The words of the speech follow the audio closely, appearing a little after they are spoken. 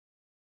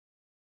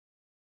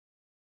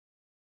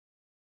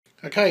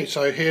Okay,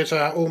 so here's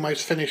our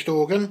almost finished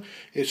organ.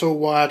 It's all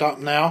wired up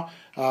now.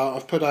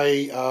 I've put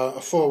a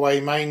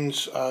four-way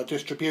mains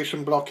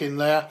distribution block in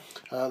there.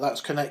 That's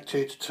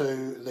connected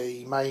to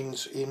the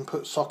mains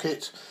input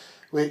socket,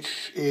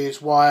 which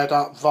is wired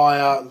up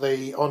via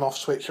the on-off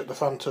switch at the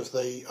front of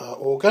the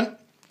organ.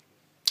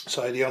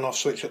 So the on-off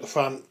switch at the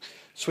front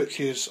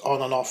switches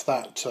on and off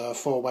that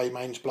four-way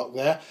mains block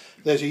there.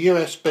 There's a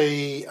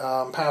USB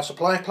power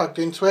supply plugged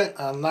into it,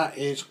 and that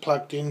is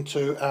plugged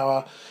into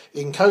our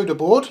encoder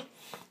board.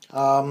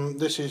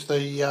 This is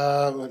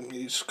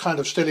it's kind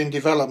of still in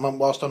development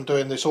whilst I'm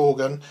doing this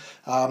organ,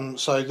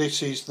 so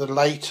this is the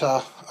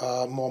later,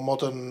 more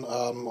modern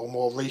or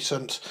more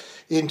recent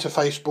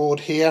interface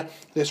board here.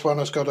 This one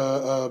has got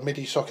a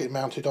MIDI socket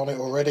mounted on it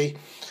already,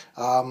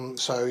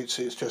 so it's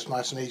just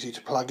nice and easy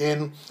to plug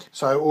in.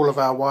 So all of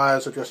our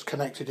wires are just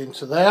connected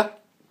into there.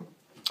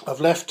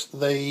 I've left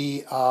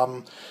the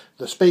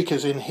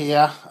speakers in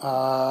here,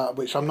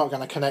 which I'm not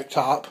going to connect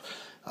up.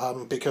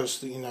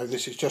 Because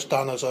this is just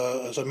done as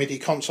a MIDI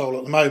console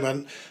at the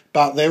moment,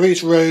 but there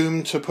is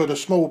room to put a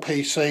small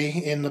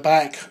PC in the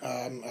back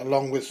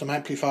along with some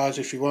amplifiers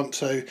if you want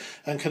to,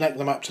 and connect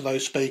them up to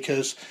those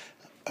speakers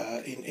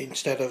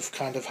instead of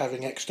kind of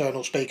having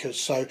external speakers.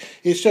 So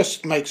it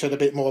just makes it a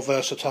bit more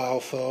versatile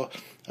for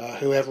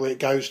whoever it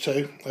goes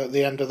to at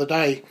the end of the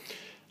day.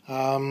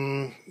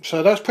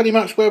 So that's pretty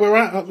much where we're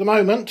at the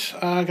moment.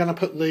 I'm going to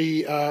put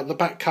the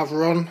back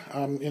cover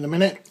on in a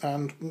minute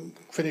and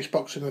finish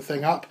boxing the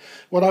thing up.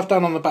 What I've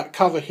done on the back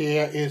cover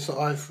here is that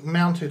I've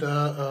mounted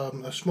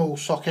a small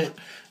socket,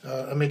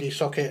 a MIDI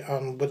socket,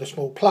 with a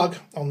small plug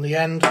on the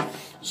end,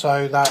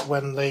 so that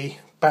when the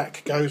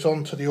back goes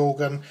onto the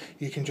organ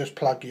you can just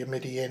plug your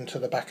MIDI into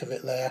the back of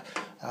it there,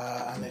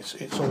 and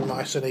it's all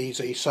nice and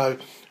easy. So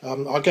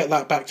I'll get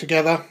that back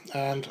together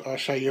and I'll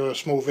show you a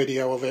small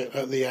video of it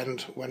at the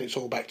end when it's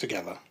all back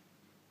together.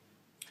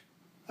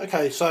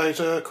 Okay, so it's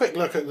a quick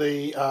look at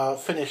the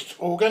finished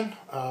organ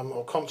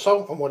or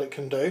console and what it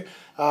can do.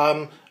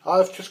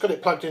 I've just got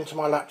it plugged into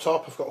my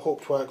laptop. I've got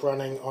Hauptwerk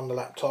running on the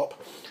laptop.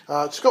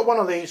 It's got one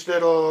of these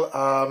little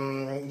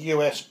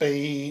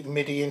USB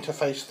MIDI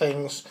interface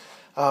things.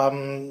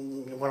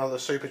 One of the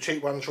super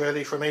cheap ones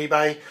really from eBay.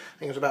 I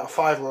think it was about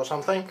 £5 or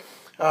something.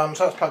 So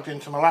that's plugged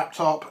into my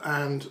laptop,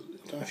 and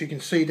I don't know if you can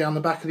see down the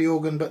back of the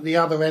organ, but the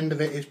other end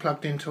of it is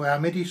plugged into our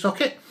MIDI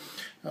socket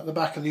at the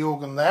back of the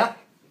organ there.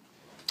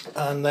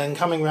 And then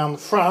coming around the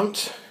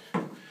front,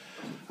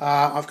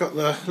 I've got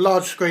the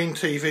large screen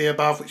TV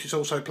above, which is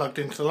also plugged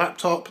into the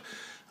laptop.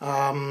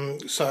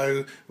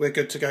 So we're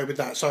good to go with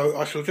that. So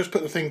I shall just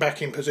put the thing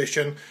back in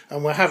position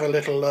and we'll have a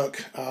little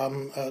look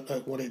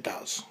at what it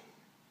does.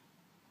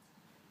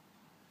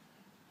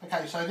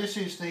 Okay, so this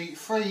is the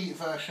free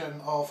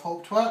version of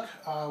Hauptwerk,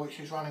 which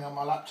is running on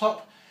my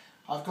laptop.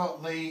 I've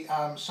got the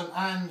St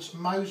Anne's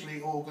Moseley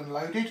organ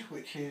loaded,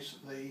 which is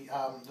the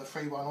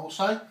free one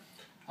also.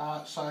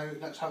 So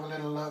let's have a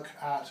little look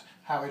at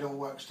how it all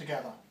works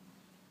together.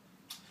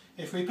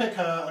 If we pick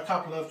a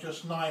couple of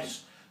just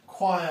nice,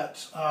 quiet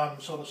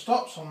sort of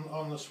stops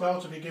on the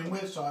swell to begin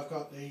with, so I've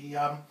got the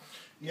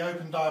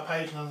open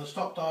diapason and the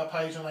stop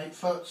diapason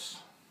 8/4.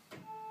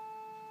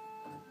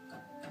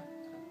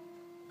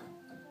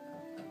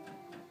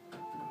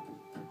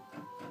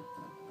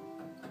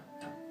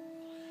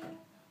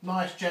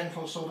 Nice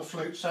gentle sort of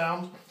flute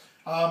sound.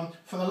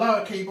 For the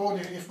lower keyboard,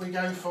 if we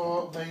go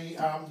for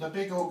the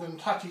big organ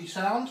tutty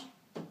sound,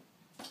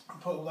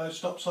 put all those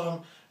stops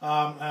on,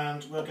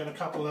 and we'll get a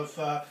couple of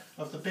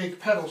the big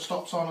pedal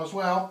stops on as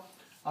well,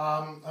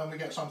 and we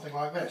get something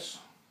like this.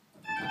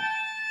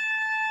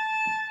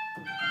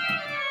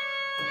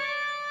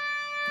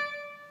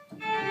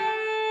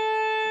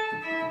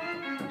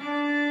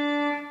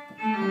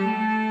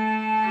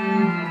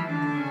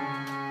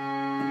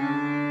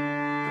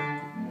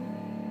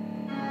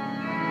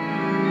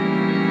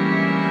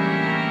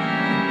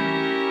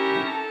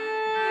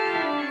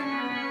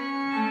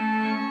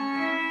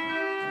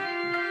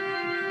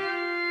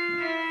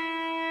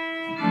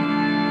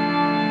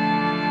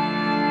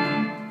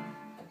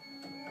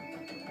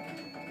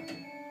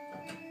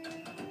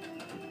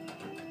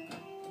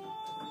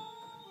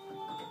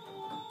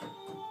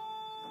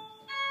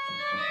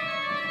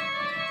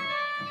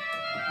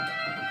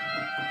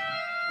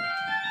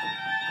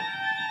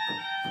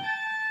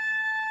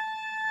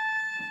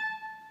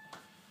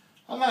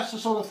 And that's the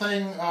sort of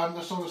thing,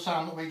 the sort of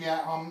sound that we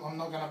get. I'm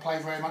not going to play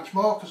very much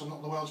more because I'm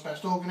not the world's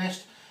best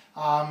organist,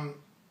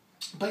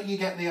 but you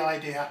get the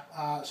idea.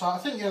 So I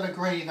think you'll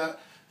agree that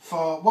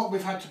for what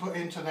we've had to put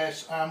into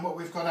this and what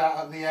we've got out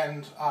at the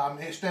end,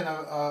 it's been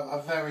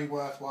a very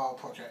worthwhile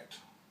project.